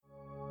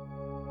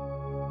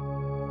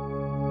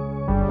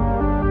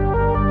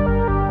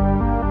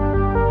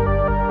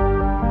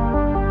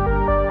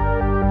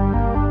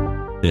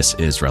This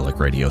is Relic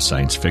Radio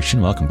Science Fiction.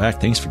 Welcome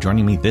back. Thanks for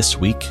joining me this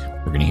week.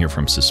 We're going to hear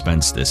from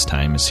Suspense this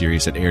time, a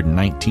series that aired in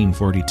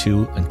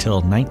 1942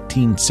 until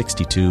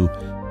 1962,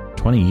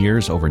 20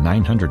 years, over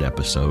 900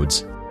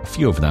 episodes. A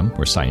few of them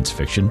were science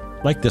fiction.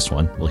 Like this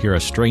one, we'll hear A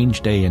Strange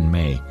Day in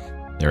May,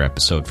 their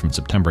episode from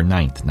September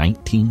 9th,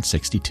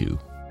 1962.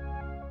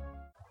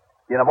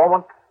 In a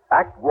moment,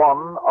 Act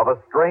One of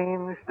A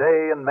Strange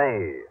Day in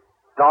May,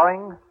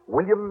 starring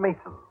William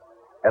Mason,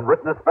 and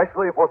written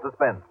especially for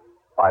Suspense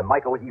by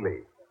Michael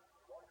Healy.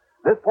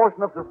 This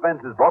portion of Suspense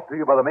is brought to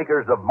you by the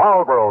makers of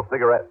Marlboro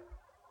cigarettes.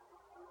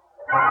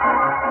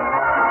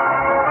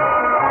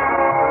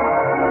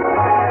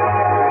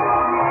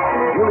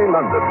 Julie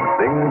London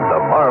sings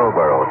the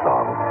Marlboro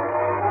song.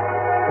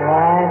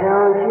 Why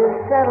don't you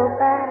settle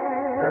back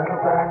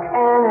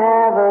and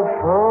have a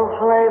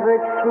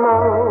full-flavored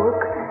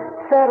smoke?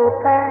 Settle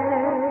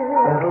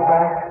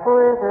back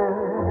with a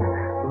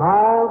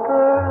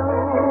Marlboro.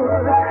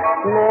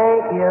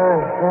 Make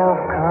yourself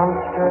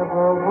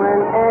comfortable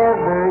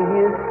whenever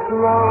you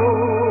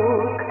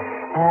smoke.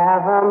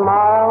 Have a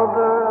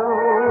Marlboro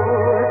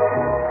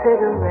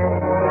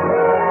cigarette.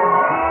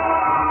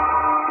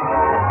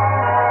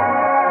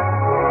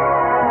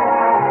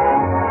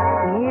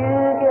 You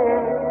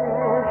get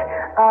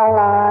a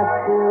lot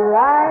to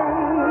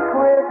like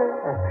with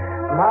a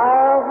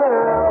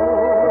Marlboro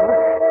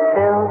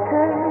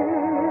filter,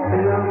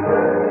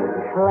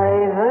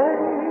 flavor.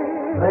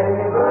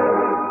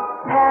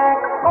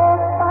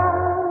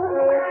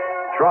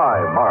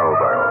 Try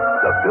Marlboro,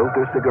 the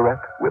filter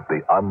cigarette with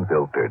the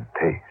unfiltered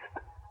taste.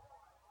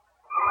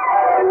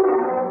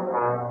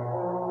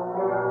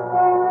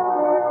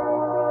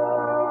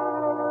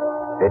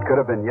 It could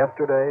have been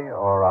yesterday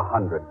or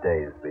 100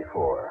 days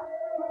before.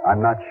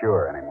 I'm not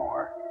sure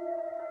anymore.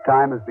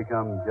 Time has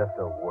become just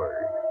a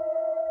word.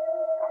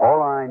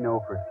 All I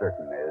know for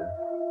certain is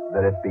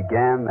that it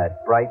began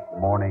that bright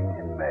morning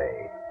in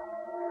May.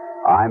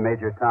 I,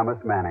 Major Thomas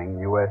Manning,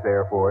 U.S.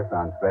 Air Force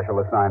on special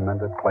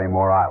assignment at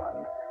Claymore Island,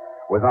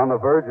 was on the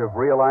verge of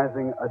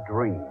realizing a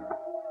dream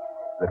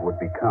that would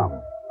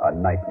become a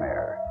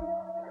nightmare.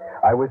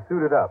 I was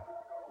suited up,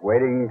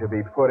 waiting to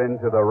be put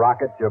into the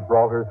rocket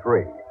Gibraltar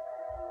 3,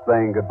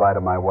 saying goodbye to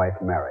my wife,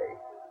 Mary.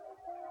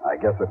 I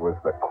guess it was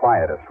the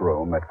quietest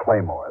room at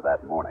Claymore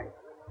that morning.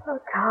 Oh,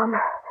 Tom,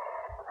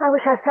 I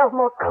wish I felt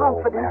more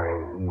confident. Oh, Mary,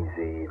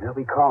 easy. They'll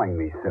be calling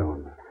me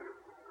soon.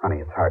 Honey,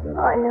 it's hard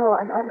enough. I know.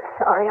 I'm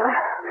sorry.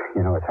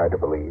 You know, it's hard to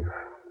believe.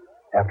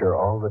 After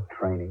all the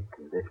training,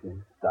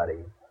 conditioning,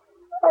 study.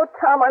 Oh,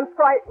 Tom, I'm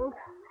frightened.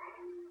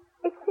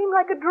 It seemed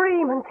like a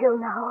dream until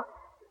now.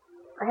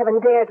 I haven't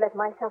dared let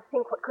myself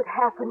think what could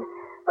happen.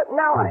 But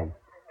now Honey,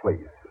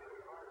 please.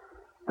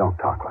 Don't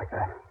talk like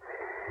that.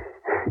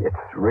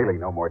 It's really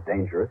no more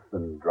dangerous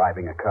than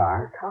driving a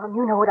car. Tom,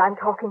 you know what I'm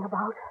talking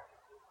about.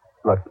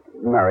 Look,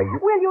 Mary...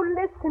 Will you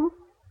listen?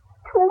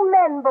 2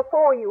 men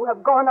before you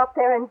have gone up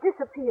there and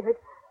disappeared.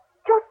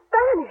 Just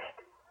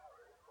vanished.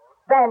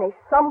 Vanished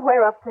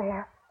somewhere up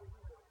there.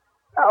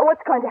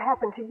 What's going to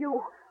happen to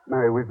you?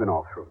 Mary, we've been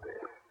all through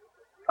this.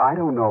 I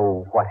don't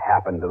know what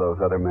happened to those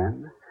other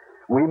men.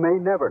 We may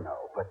never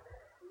know, but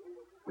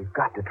we've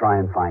got to try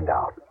and find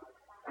out.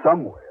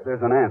 Somewhere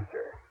there's an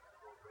answer.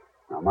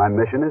 Now, my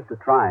mission is to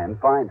try and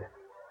find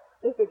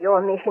it. Is it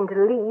your mission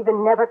to leave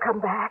and never come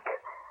back?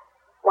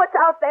 What's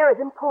out there as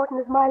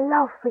important as my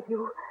love for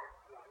you,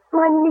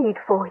 my need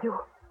for you?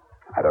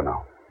 I don't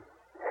know.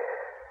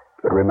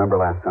 But remember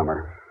last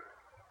summer,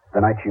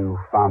 the night you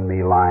found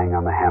me lying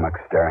on the hammock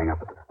staring up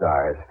at the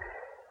stars.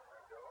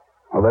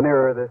 Well, the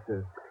nearer this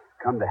has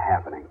come to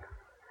happening,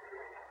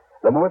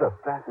 the more the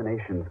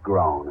fascination's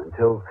grown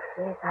until...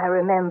 Yes, I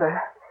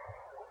remember.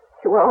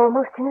 You were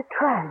almost in a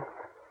trance.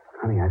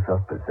 Honey, I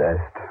felt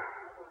possessed.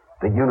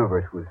 The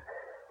universe was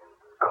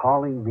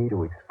calling me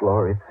to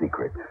explore its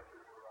secrets.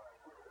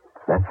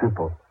 It's that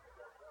simple.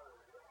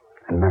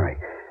 And Mary,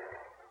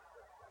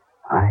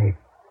 I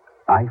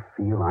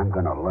feel I'm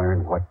going to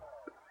learn what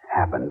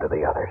happened to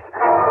the others.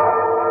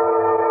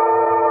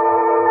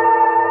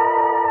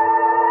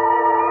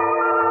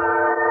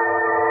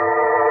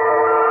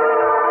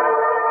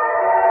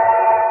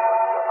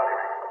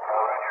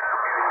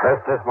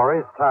 This is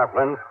Maurice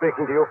Tarplin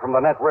speaking to you from the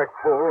network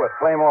pool at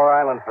Claymore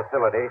Island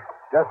facility,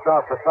 just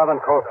off the southern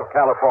coast of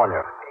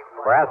California,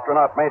 where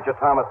astronaut Major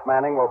Thomas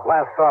Manning will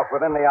blast off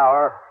within the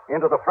hour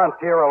into the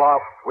frontier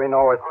aloft we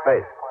know as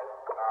space.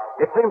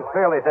 It seems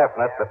fairly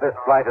definite that this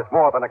flight is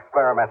more than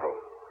experimental.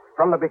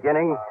 From the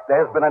beginning,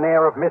 there has been an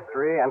air of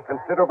mystery and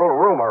considerable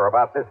rumor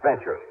about this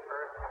venture.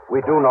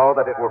 We do know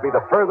that it will be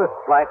the furthest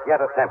flight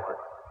yet attempted.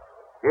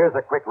 Here's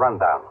a quick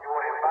rundown.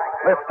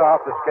 Liftoff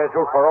is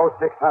scheduled for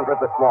 0600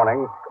 this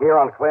morning here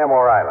on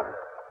Claymore Island.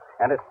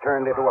 And it's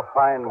turned into a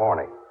fine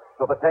morning,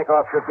 so the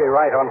takeoff should be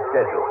right on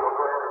schedule.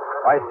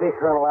 I see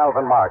Colonel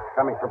Alvin Marks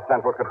coming from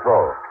Central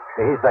Control.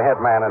 He's the head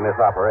man in this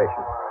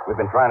operation. We've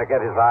been trying to get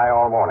his eye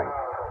all morning.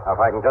 Now,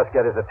 if I can just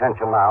get his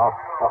attention now.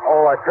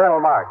 Colonel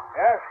Marks.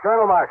 Yes?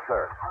 Colonel Marks,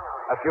 sir.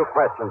 A few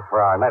questions for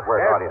our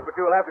network audience. but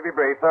you'll have to be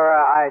brief. Sir,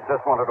 I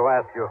just wanted to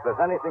ask you if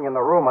there's anything in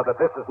the rumor that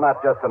this is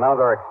not just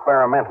another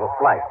experimental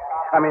flight.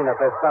 I mean, if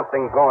there's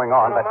something going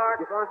on that...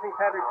 Mark, launching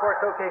pad report's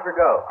okay for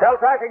go. Tell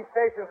tracking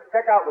stations to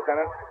check out,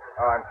 Lieutenant.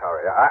 Oh, I'm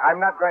sorry. I'm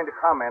not going to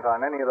comment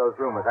on any of those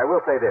rumors. I will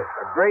say this.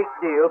 A great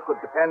deal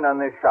could depend on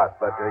this shot,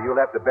 but you'll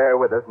have to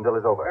bear with us until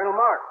it's over. Colonel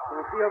Mark,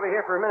 can we see over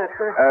here for a minute,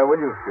 sir? Will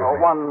you excuse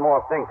me? One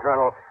more thing,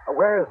 Colonel.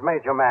 Where is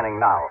Major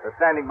Manning now? They're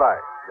standing by.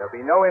 There'll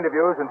be no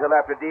interviews until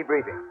after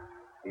debriefing.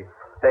 He's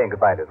saying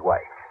goodbye to his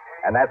wife.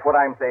 And that's what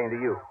I'm saying to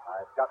you.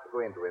 I've got to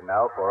go into him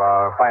now for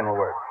our final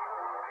word.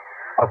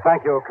 Oh,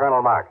 thank you,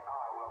 Colonel Marks.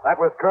 That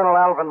was Colonel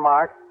Alvin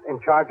Marks, in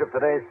charge of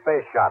today's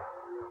space shot,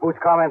 whose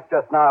comments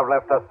just now have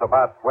left us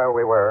about where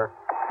we were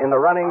in the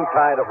running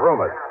tide of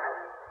rumors.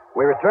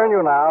 We return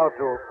you now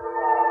to...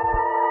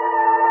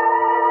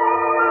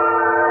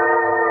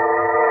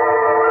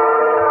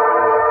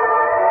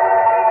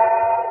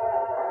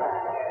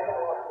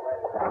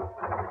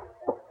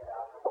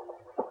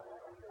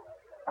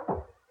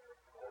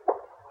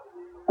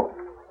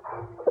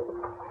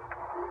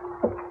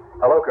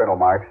 Hello, Colonel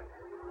Marks.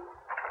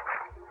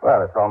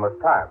 Well, it's almost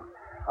time.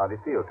 How do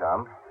you feel,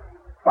 Tom?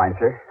 Fine,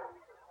 sir.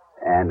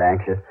 And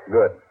anxious.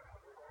 Good.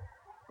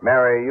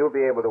 Mary, you'll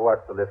be able to watch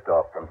the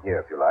liftoff from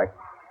here if you like.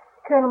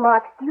 Colonel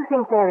Marks, do you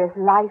think there is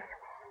life?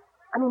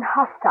 I mean,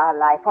 hostile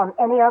life on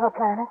any other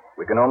planet?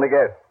 We can only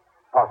guess.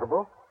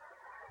 Possible.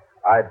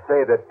 I'd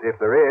say that if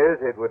there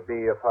is, it would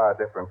be a far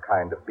different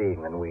kind of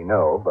being than we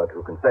know, but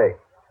who can say?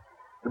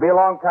 It'll be a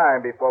long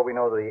time before we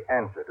know the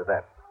answer to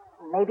that.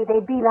 Maybe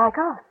they'd be like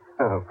us.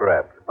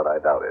 Perhaps, but I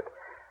doubt it.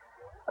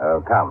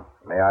 Tom,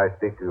 may I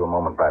speak to you a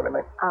moment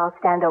privately? I'll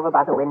stand over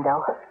by the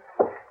window.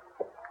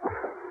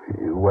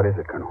 What is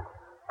it, Colonel?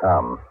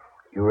 Tom,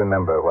 you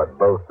remember what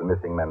both the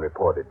missing men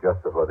reported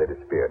just before they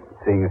disappeared?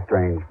 Seeing a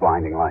strange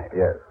blinding light.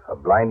 Yes, a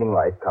blinding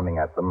light coming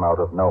at them out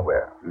of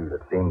nowhere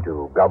that seemed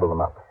to gobble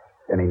them up.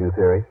 Any new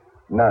theories?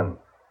 None.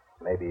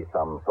 Maybe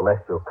some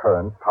celestial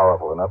current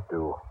powerful enough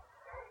to...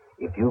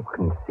 If you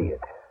can see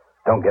it,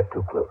 don't get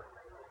too close.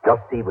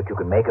 Just see what you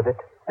can make of it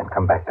and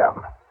come back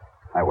down.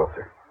 I will,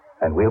 sir.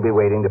 And we'll be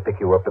waiting to pick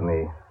you up in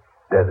the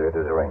desert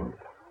as arranged.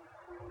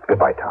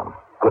 Goodbye, Tom.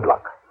 Good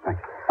luck.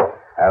 Thanks.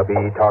 I'll be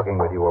talking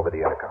with you over the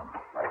intercom.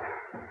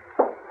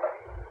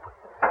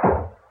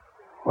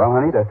 Well,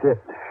 honey, that's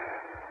it.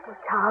 Oh,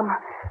 Tom,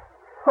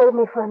 hold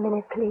me for a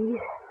minute,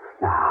 please.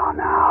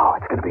 Now,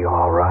 it's going to be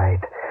all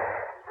right.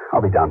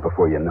 I'll be down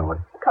before you know it.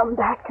 Come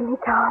back to me,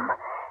 Tom.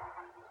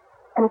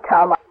 And,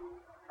 Tom,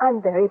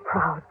 I'm very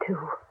proud, too.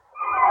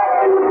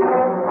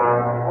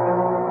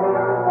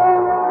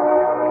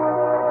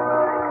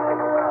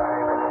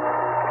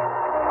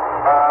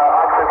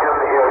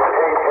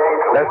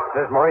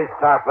 This is Maurice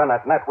Tarplin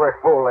at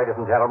Network Pool, ladies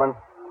and gentlemen.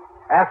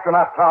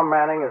 Astronaut Tom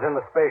Manning is in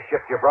the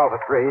spaceship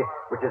Gibraltar 3,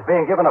 which is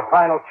being given a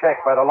final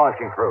check by the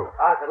launching crew.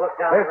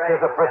 This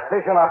is a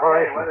precision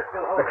operation,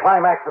 the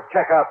climax of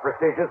checkout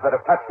procedures that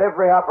have touched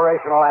every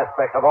operational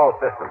aspect of all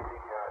systems.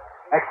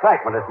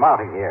 Excitement is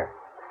mounting here.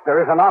 There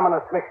is an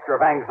ominous mixture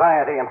of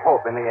anxiety and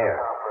hope in the air.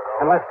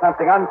 Unless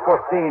something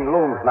unforeseen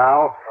looms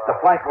now, the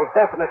flight will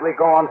definitely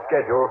go on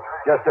schedule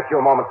just a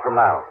few moments from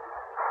now.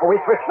 We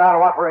switch now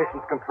to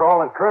operations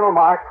control, and Colonel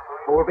Marks,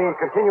 who will be in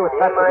continuous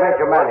touch with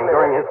Major Manning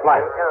during his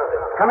flight.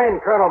 Come in,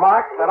 Colonel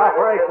Marks, at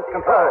operations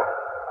control.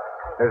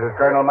 This is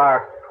Colonel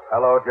Marks.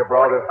 Hello,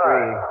 Gibraltar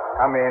 3.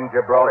 Come in,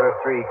 Gibraltar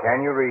 3.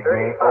 Can you read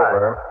me?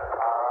 Over.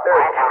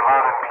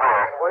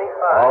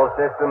 All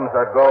systems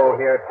are go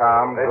here,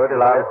 Tom. Good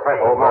luck.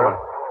 Over.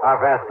 Our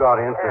vast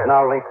audience is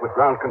now linked with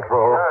ground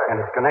control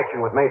and its connection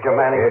with Major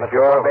Manning. It's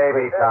your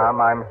baby, Tom.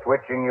 I'm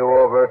switching you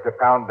over to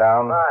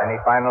countdown. Any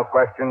final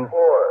questions?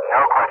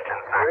 No questions,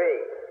 sir. 3,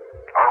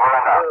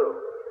 2,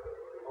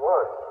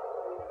 1,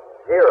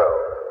 0.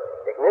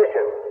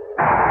 Ignition.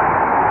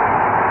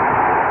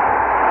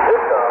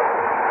 Liftoff.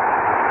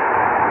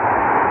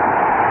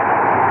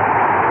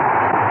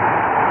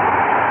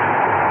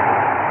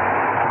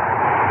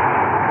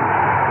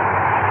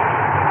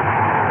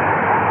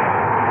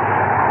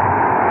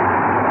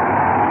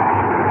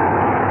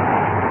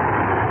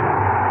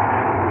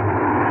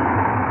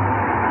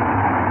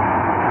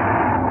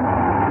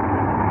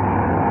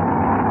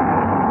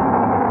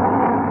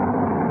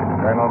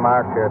 Colonel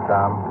Marks here,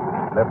 Tom.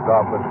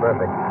 Liftoff was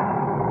perfect.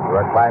 You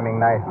are climbing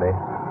nicely.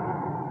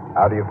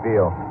 How do you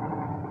feel?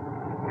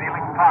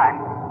 Feeling fine.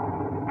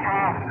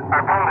 Chains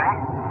are building.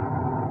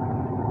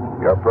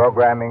 You're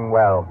programming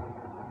well.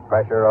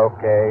 Pressure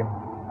okay.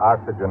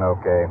 Oxygen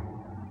okay.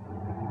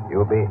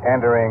 You'll be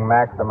entering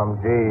maximum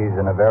G's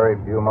in a very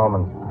few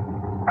moments.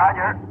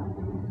 Roger.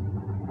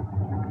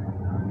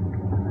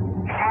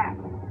 She's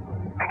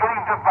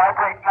beginning to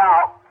vibrate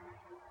now.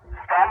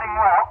 Standing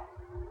well.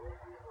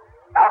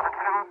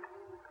 Altitude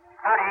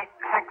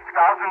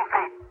 36,000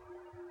 feet.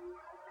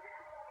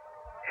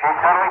 She's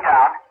settling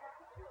down.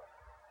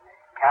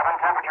 Cabin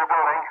temperature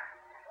building.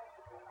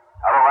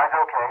 Otherwise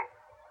okay.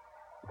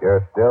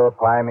 You're still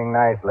climbing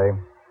nicely.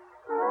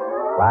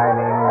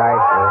 Climbing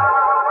nicely.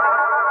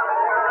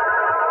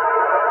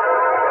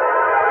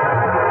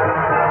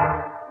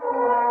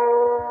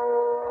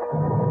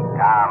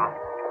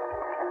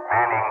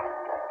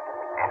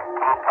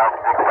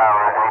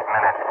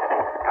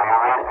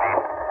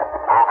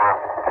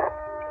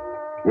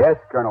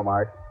 Colonel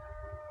Marks.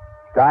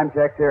 Time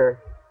check's here.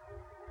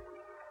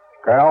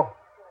 Colonel?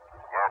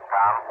 Yes,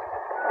 Tom.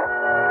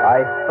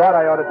 I thought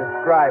I ought to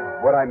describe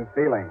what I'm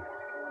feeling.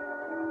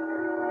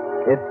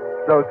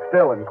 It's so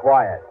still and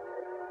quiet.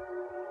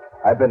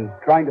 I've been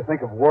trying to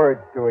think of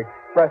words to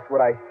express what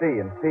I see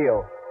and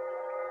feel.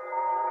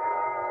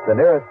 The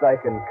nearest I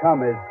can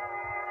come is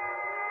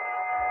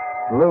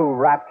blue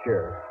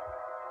rapture.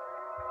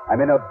 I'm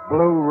in a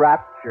blue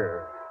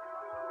rapture.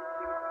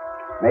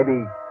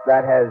 Maybe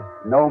that has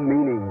no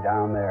meaning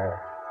down there.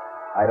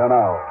 I don't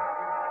know.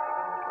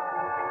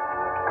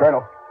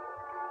 Colonel,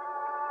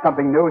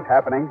 something new is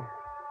happening.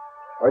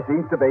 Or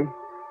seems to be.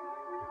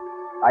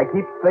 I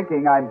keep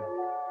thinking I'm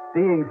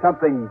seeing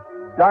something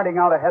darting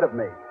out ahead of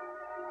me.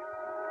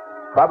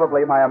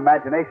 Probably my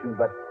imagination,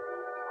 but...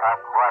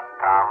 What,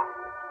 Tom?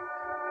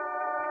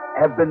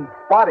 have been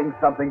spotting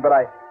something, but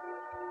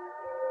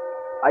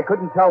I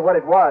couldn't tell what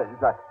it was.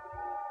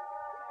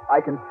 I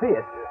can see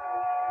it.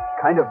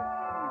 Kind of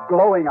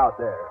glowing out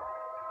there.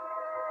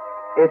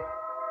 It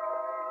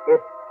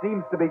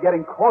seems to be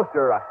getting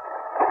closer.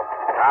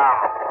 Tom,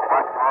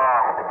 what's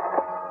wrong?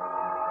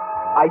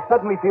 I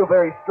suddenly feel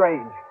very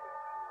strange.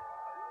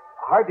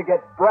 Hard to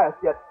get breath,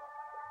 yet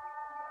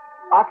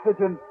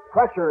oxygen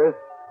pressure is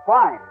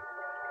fine.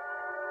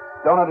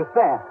 Don't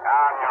understand.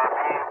 Tom, you're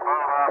being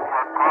pulled off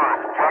your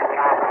course. Check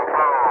your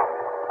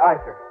control. Aye,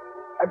 sir.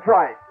 I'm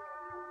trying.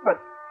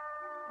 But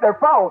they're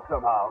fouled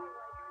somehow.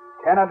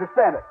 Can't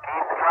understand it.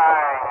 Keep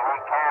trying. We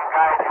can't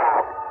guide you.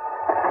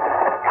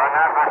 You're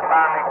not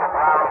responding to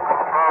ground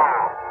control.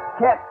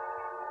 Can't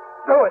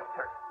do it,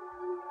 sir.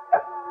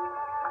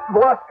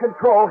 Lost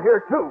control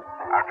here, too.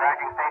 Our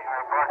tracking station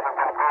reports have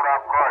been pulled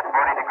off course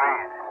 40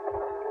 degrees.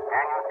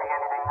 Can you see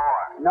anything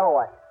more? No,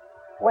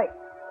 Wait.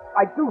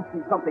 I do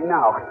see something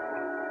now.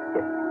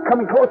 It's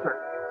coming closer.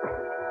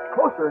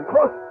 Closer and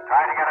closer.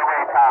 Try to get away,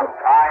 Tom.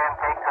 Try and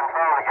take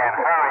control again.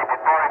 Hurry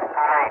before it's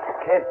too late.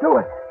 Can't do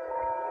it.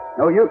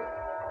 No use.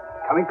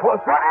 Coming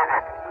closer. What is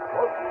it?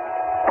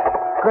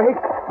 Great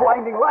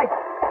blinding light.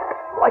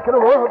 Like an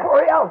aurora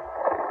borealis.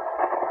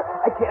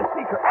 I can't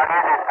see her. What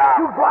is it, Tom?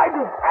 Too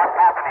blinded. What's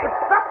happening?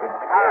 It's stopping.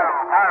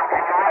 Tom, can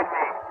you read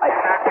me? I'm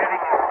not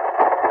getting you.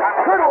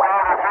 Colonel,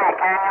 Gibraltar 3,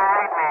 can you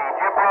read me?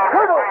 Gibraltar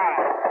Colonel,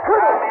 3.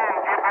 Colonel. Come in,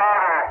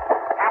 Gibraltar.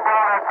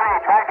 Gibraltar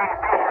 3, tracking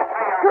station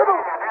 3. Colonel.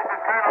 This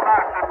is Colonel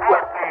Marks.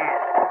 Report, please.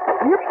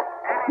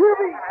 Hear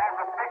me. Has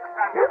a fix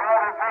on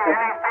Gibraltar 3.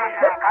 Any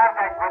station in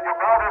contact with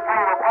Gibraltar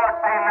 3, report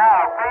me now,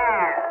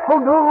 please. Oh,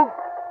 no.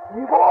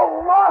 You've all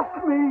lost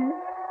me.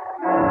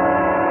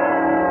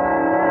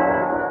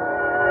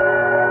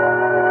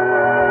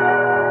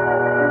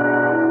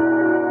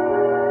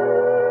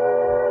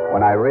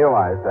 When I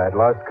realized I had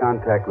lost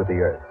contact with the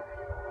Earth,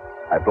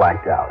 I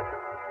blanked out.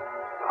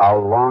 How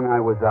long I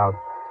was out,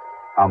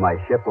 how my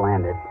ship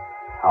landed,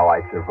 how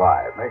I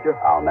survived, Major,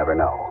 I'll never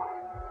know.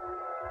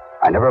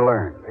 I never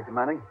learned. Major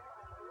Manning?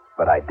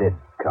 But I did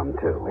come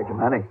to. Major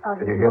Manning, Oh,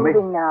 can he's you hear me?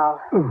 moving now.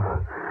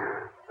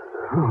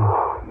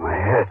 Oh, my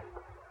head.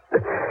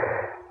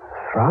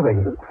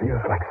 Throbbing.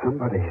 Feels like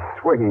somebody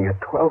swinging a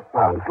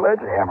 12-pound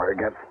sledgehammer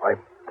against my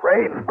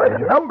brain by the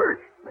numbers.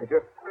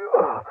 Major?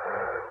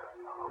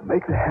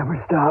 Make the hammer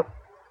stop.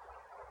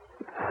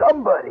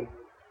 Somebody,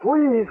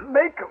 please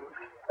make him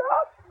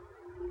stop.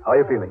 How are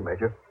you feeling,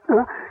 Major?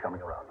 Huh? Coming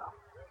around now.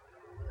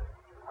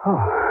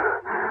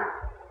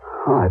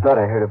 Oh, I thought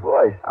I heard a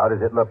voice. How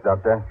does it look,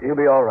 Doctor? You'll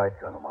be all right,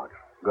 Colonel Marks.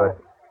 Good.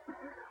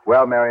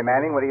 Well, Mary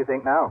Manning, what do you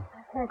think now?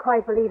 I can't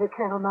quite believe it,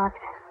 Colonel Marks.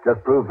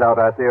 Just proves out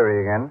our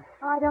theory again.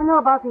 I don't know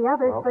about the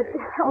others, but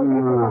Okay. oh,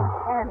 this is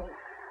uncanny.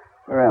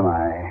 Where am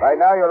I? Right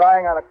now, you're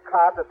lying on a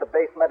cot at the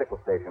base medical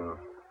station.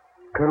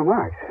 Colonel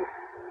Marks.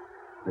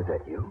 Is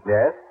that you?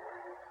 Yes?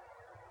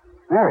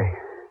 Mary.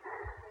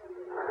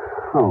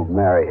 Oh,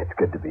 Mary, it's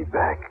good to be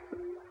back.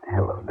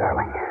 Hello,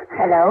 darling.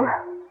 Hello.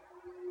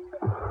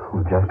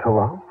 Oh, just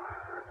hello?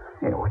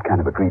 You know, what kind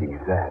of a greeting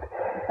is that?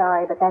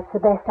 Sorry, but that's the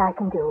best I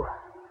can do.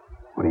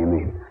 What do you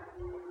mean?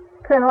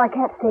 Colonel, I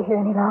can't stay here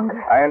any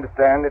longer. I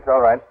understand. It's all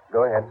right.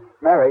 Go ahead.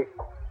 Mary.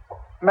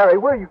 Mary,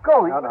 where are you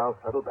going? Now,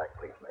 settle back,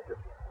 please, Major.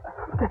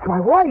 That's my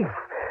wife.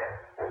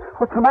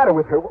 What's the matter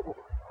with her?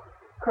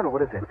 Colonel,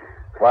 what is it?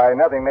 Why,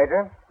 nothing,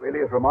 Major. Really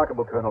is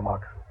remarkable, Colonel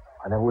Marks.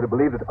 I never would have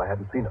believed it if I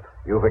hadn't seen it.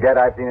 You forget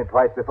I've seen it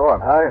twice before.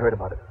 I heard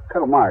about it.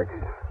 Colonel Marks,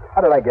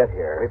 how did I get We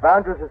here?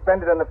 found you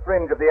suspended on the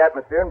fringe of the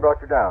atmosphere and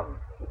brought you down.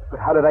 But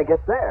how did I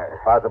get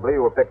there? Possibly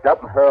you were picked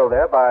up and hurled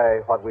there by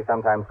what we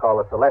sometimes call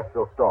a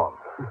celestial storm.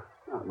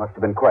 Oh, it must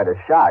have been quite a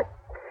shock.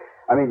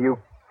 I mean, you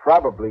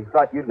probably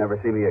thought you'd never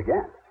see me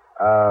again.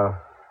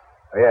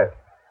 Yes.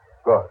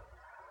 Good.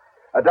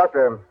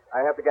 Doctor, I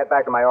have to get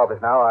back to my office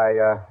now.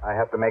 I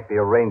have to make the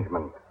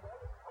arrangement.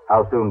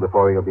 How soon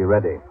before you'll be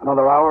ready?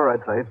 Another hour, I'd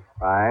say.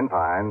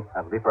 Fine.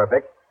 That'll be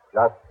perfect.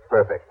 Just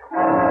perfect.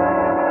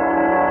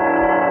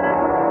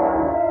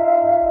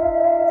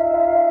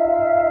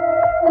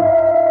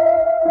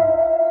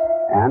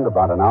 And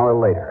about an hour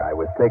later, I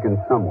was taken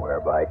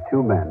somewhere by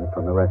two men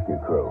from the rescue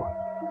crew.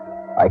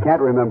 I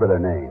can't remember their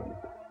names.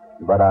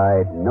 but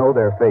I know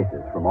their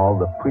faces from all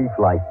the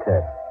pre-flight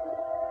tests.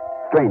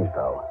 Strange,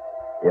 though.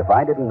 If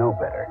I didn't know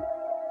better,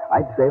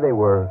 I'd say they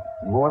were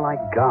more like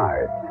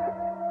guards.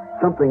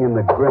 Something in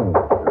the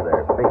grimness of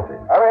their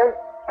faces. Come in.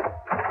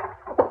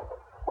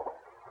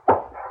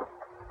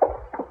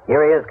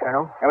 Here he is,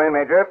 Colonel. Come in,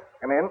 Major.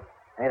 Come in.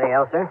 Anything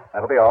else, sir?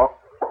 That'll be all.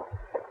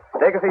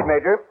 Take a seat,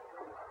 Major.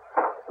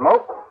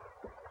 Smoke?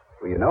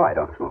 Well, you know I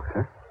don't smoke,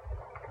 sir.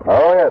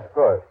 Oh, yes, of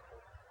course.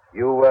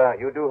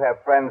 You do have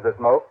friends that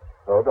smoke,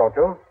 so don't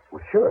you?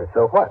 Well, sure.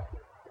 So what?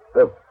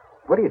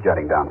 What are you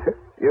jotting down, sir?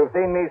 You've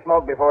seen me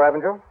smoke before,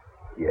 haven't you?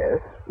 Yes,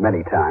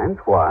 many times.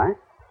 Why?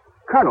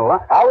 Colonel,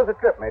 How was the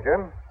trip,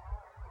 Major?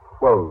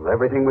 Well,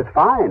 everything was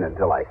fine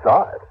until I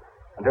saw it.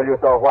 Until you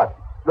saw what?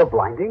 The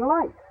blinding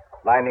light.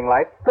 Blinding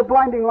light? The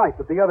blinding light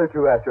that the other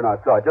two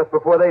astronauts saw just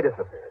before they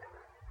disappeared.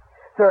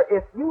 Sir,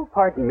 if you'll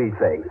pardon me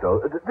saying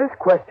so, this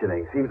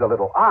questioning seems a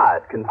little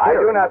odd, I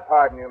considering... do not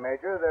pardon you,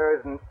 Major. There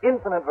is an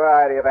infinite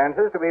variety of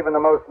answers to even the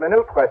most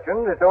minute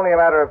questions. It's only a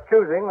matter of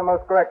choosing the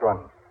most correct one.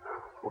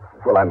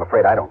 Well, I'm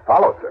afraid I don't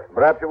follow, sir.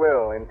 Perhaps you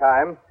will, in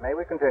time. May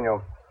we continue?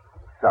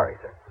 Sorry,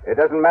 sir. It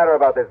doesn't matter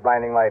about this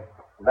blinding light.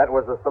 That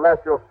was the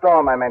celestial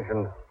storm I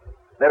mentioned.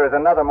 There is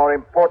another more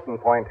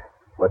important point.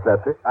 What's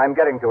that, sir? I'm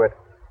getting to it.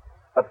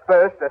 But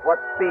first, at what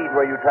speed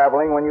were you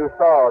traveling when you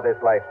saw this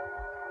light?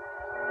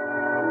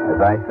 As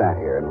I sat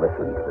here and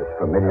listened to this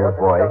familiar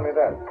voice,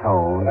 and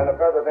tone, And then a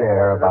further thing,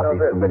 stare I want you to about know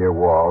these this. familiar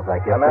walls, I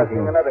kept I'm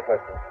asking thinking, another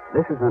question.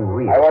 this is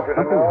unreal. I want you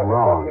to know Something's that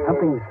wrong. what you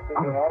Something's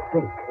were out of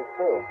speaking sync. It's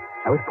true.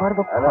 I was part of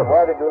a And then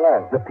where puzzle. did you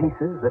land? The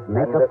pieces that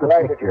make And up this the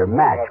light that picture you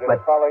match, did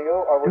but it follow you,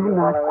 or were do you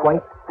not following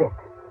quite it? fit.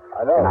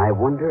 I know. And I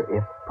wonder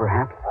if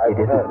perhaps I it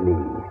was isn't it. me.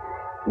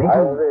 Maybe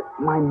I was it.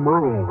 my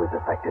mind was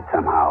affected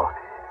somehow.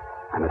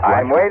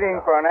 I'm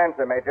waiting for an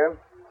answer, Major.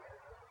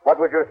 What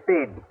was your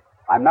speed?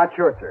 I'm not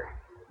sure, sir.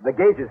 The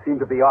gauges seem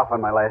to be off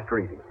on my last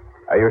reading.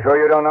 Are you sure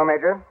you don't know,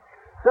 Major?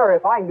 Sir,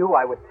 if I knew,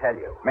 I would tell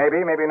you.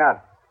 Maybe, maybe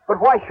not.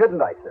 But why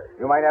shouldn't I, sir?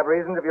 You might have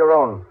reasons of your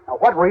own. Now,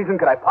 what reason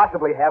could I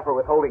possibly have for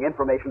withholding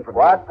information from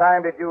What you?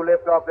 time did you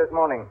lift off this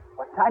morning?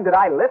 What time did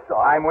I lift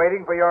off? I'm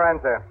waiting for your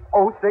answer.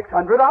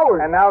 600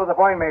 hours. And now to the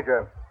point,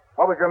 Major.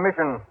 What was your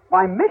mission?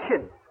 My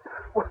mission?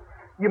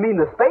 You mean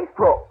the space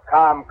probe?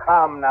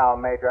 Come now,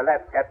 Major.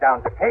 Let's get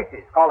down to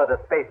cases. Call it a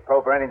space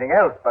probe or anything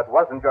else, but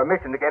wasn't your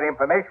mission to get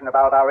information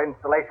about our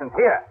installations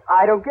here?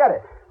 I don't get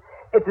it.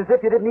 It's as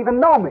if you didn't even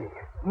know me.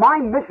 My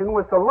mission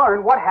was to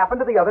learn what happened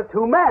to the other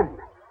two men.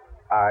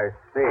 I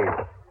see.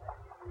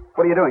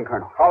 What are you doing,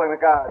 Colonel? Calling the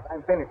guards.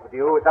 I'm finished with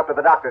you. It's up to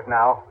the doctors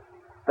now.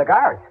 The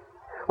guards?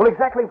 Well,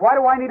 exactly why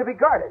do I need to be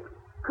guarded?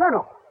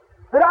 Colonel,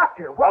 the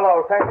doctor.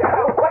 Hello,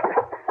 Santiago. What?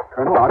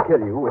 Colonel, I'll kill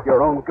you with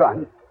your own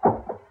gun.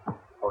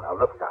 Oh, now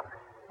look, Doc.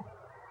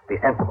 Be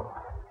sensible.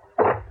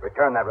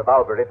 Return that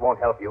revolver. It won't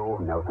help you.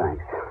 No,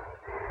 thanks.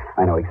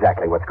 I know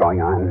exactly what's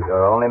going on.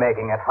 You're only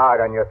making it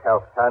hard on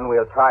yourself, son.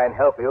 We'll try and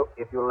help you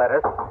if you let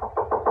us.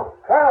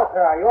 Colonel,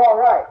 sir, are you all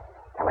right?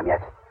 Tell him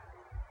yes.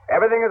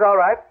 Everything is all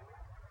right.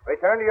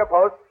 Return to your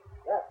post.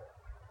 Yes.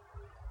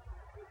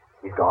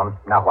 He's gone.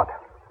 Now what?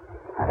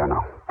 I don't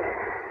know.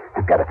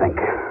 I've got to think.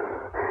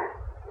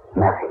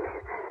 Mary,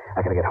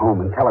 I gotta get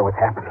home and tell her what's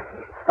happened.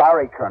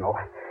 Sorry, Colonel,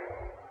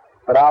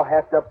 but I'll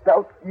have to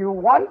belt you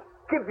once.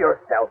 Give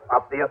yourself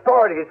up. The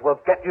authorities will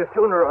get you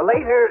sooner or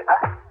later.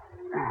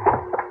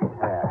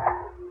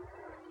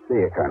 See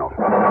you, Colonel.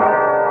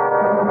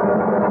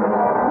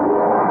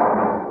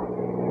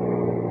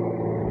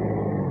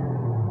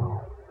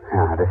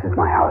 This is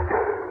my house.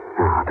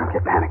 Now, don't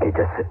get panicky.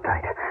 Just sit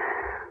tight.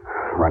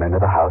 Run into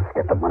the house,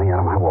 get the money out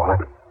of my wallet.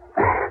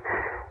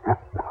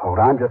 Hold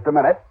on just a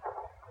minute.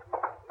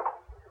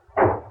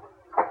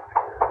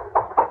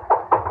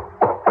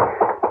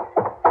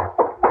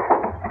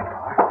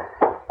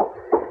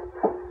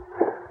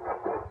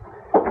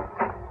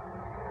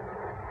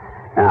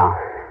 Now,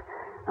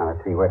 let's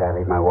see, where did I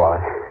leave my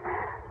wallet?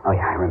 Oh,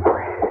 yeah, I remember.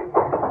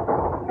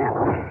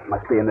 Yeah,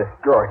 must be in this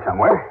drawer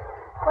somewhere.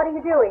 What are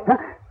you doing?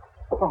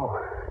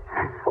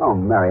 Oh,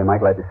 Mary, am I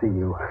glad to see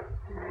you.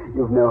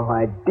 You've no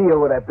idea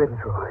what I've been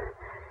through.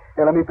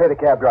 Here, let me pay the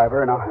cab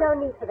driver and I'll... No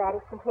need for that.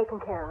 It's been taken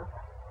care of.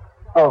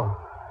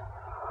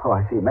 Oh,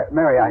 I see.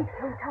 Mary,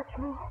 Don't touch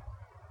me.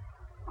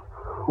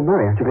 Oh,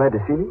 Mary, aren't you glad to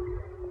see me?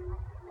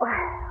 Why,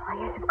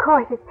 yes, of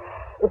course.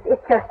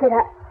 It's just that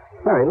I...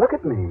 Mary, look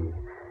at me.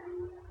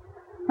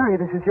 Mary,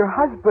 this is your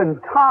husband,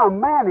 Tom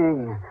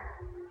Manning.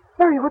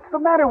 Mary, what's the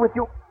matter with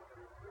you?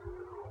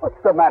 What's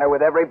the matter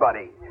with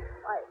everybody?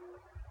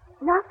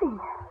 Nothing.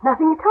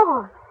 Nothing at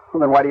all.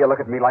 Well, then why do you look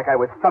at me like I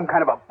was some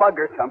kind of a bug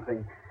or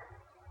something?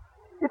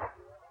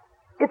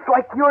 It's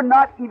like you're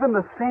not even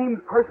the same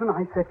person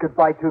I said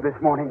goodbye to this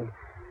morning.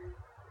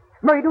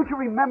 Mary, don't you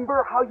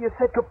remember how you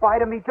said goodbye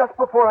to me just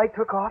before I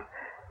took off?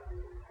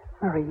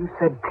 Mary, you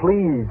said,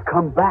 please,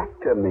 come back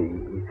to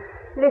me.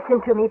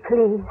 Listen to me,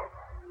 please.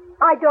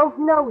 I don't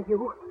know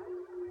you.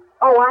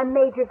 Oh, I'm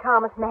Major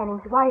Thomas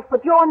Manning's wife,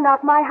 but you're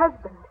not my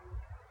husband.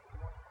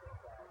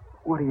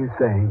 What are you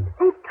saying?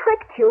 They've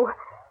tricked you.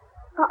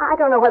 I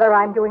don't know whether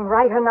I'm doing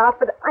right or not,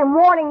 but I'm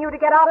warning you to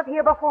get out of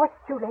here before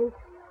it's too late.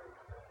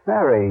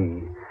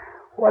 Mary,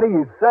 what are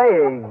you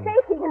saying?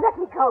 Shaking and let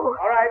me go.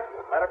 All right,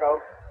 let her go.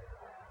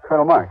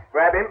 Colonel Marks.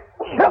 Grab him.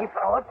 Easy,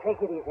 fella.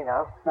 Take it easy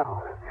now.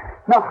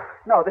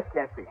 No, this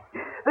can't be.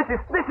 This is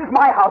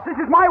my house. This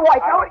is my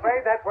wife. I'm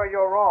afraid that's where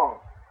you're wrong.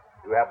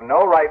 You have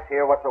no rights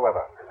here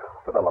whatsoever.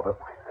 For the love of...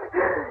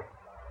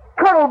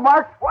 Colonel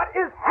Marks, what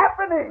is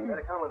happening?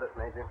 Better come with us,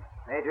 Major.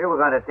 Major, we're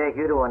going to take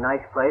you to a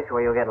nice place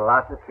where you'll get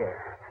lots of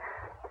care.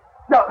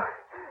 No,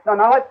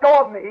 let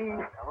go of me.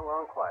 Come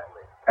along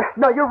quietly.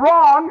 No, you're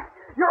wrong.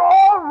 You're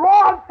all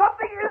wrong.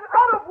 Something is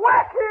out of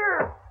whack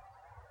here.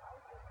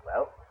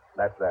 Well,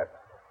 that's that.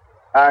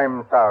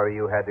 I'm sorry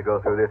you had to go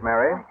through this,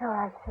 Mary. That's all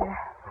right, sir.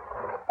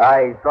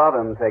 I saw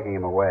them taking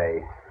him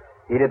away.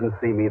 He didn't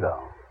see me,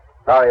 though.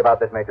 Sorry about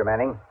this, Major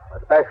Manning,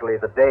 especially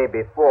the day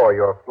before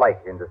your flight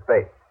into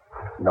space.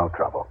 No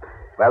trouble.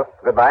 Well,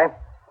 goodbye.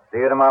 See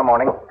you tomorrow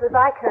morning.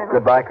 Goodbye, Colonel.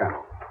 Goodbye,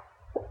 Colonel.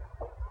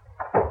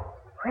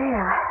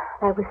 Well,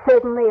 that was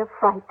certainly a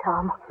fright,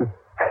 Tom.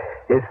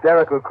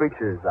 Hysterical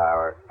creatures,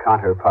 our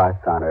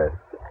counterparts on Earth.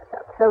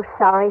 I'm so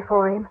sorry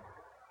for him.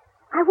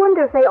 I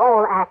wonder if they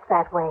all act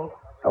that way.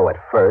 Oh, at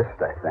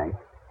first, I think.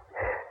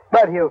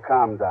 But he'll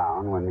calm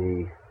down when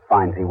he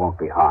finds he won't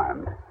be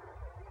harmed.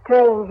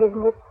 Strange,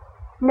 isn't it?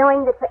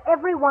 Knowing that for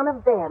every one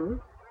of them,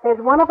 there's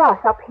one of us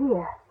up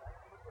here.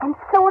 And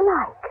so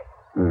alike.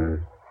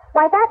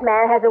 Why, that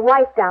man has a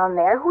wife down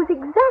there who's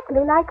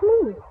exactly like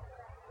me.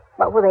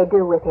 What will they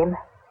do with him?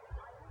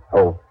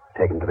 Oh,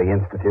 take him to the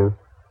Institute.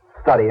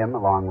 Study him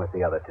along with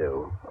the other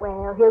two.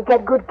 Well, he'll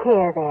get good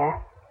care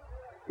there.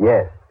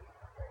 Yes.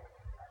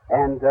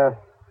 And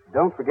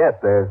don't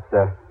forget, there's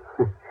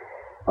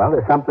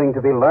something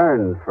to be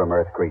learned from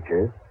Earth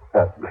creatures.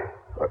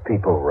 Or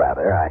people,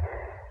 rather.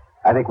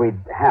 I think we'd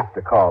have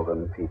to call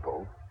them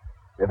people.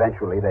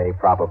 Eventually, they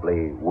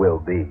probably will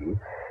be.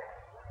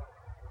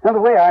 Now, the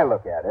way I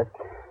look at it,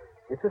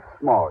 it's a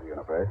small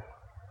universe.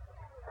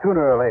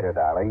 Sooner or later,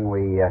 darling,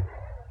 we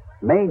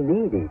may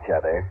need each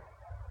other.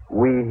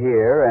 We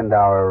here and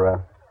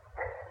our,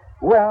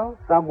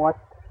 somewhat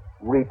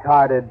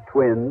retarded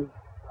twins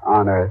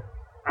on Earth.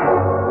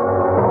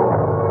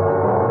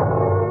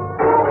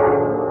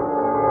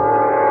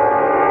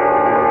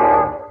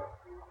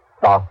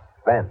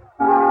 Suspense.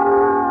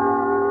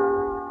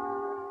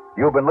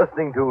 You've been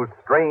listening to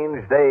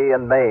Strange Day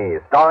in May,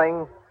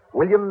 starring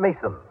William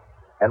Mason,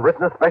 and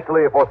written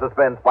especially for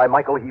Suspense by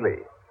Michael Healy.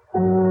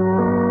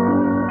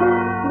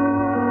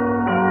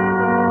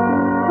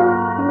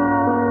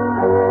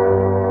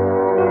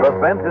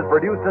 Suspense is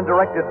produced and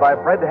directed by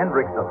Fred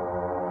Hendrickson.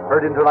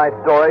 Heard in tonight's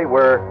story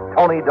were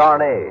Tony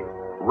Darnay,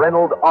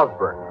 Reynold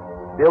Osborne,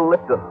 Bill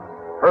Lipton,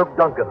 Herb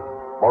Duncan,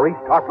 Maurice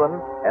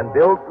Tarplin, and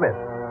Bill Smith.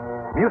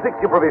 Music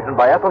supervision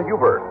by Ethel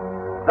Huber.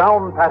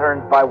 Sound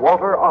patterns by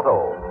Walter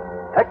Otto.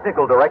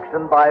 Technical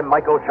direction by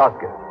Michael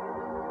Choskis.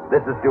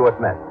 This is Stuart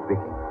Metz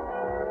speaking.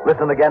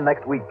 Listen again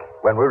next week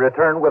when we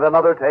return with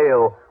another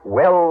tale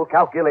well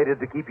calculated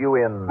to keep you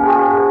in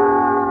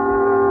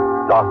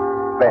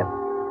suspense.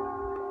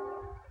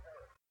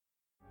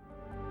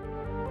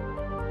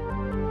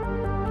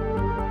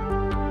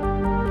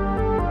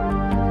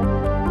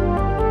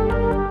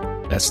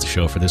 That's the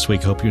show for this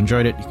week. Hope you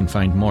enjoyed it. You can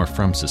find more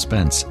from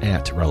Suspense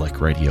at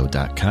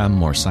relicradio.com.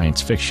 More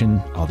science fiction,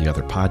 all the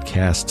other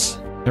podcasts.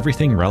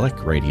 Everything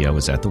Relic Radio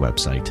is at the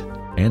website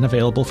and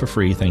available for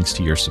free thanks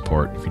to your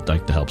support. If you'd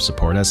like to help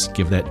support us,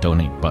 give that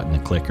donate button a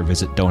click or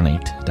visit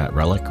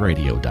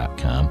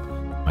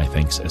donate.relicradio.com. My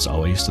thanks, as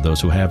always, to those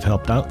who have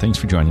helped out. Thanks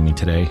for joining me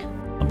today.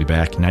 I'll be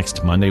back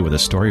next Monday with a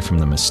story from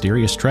the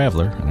Mysterious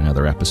Traveler and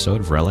another episode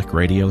of Relic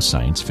Radio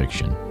Science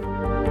Fiction.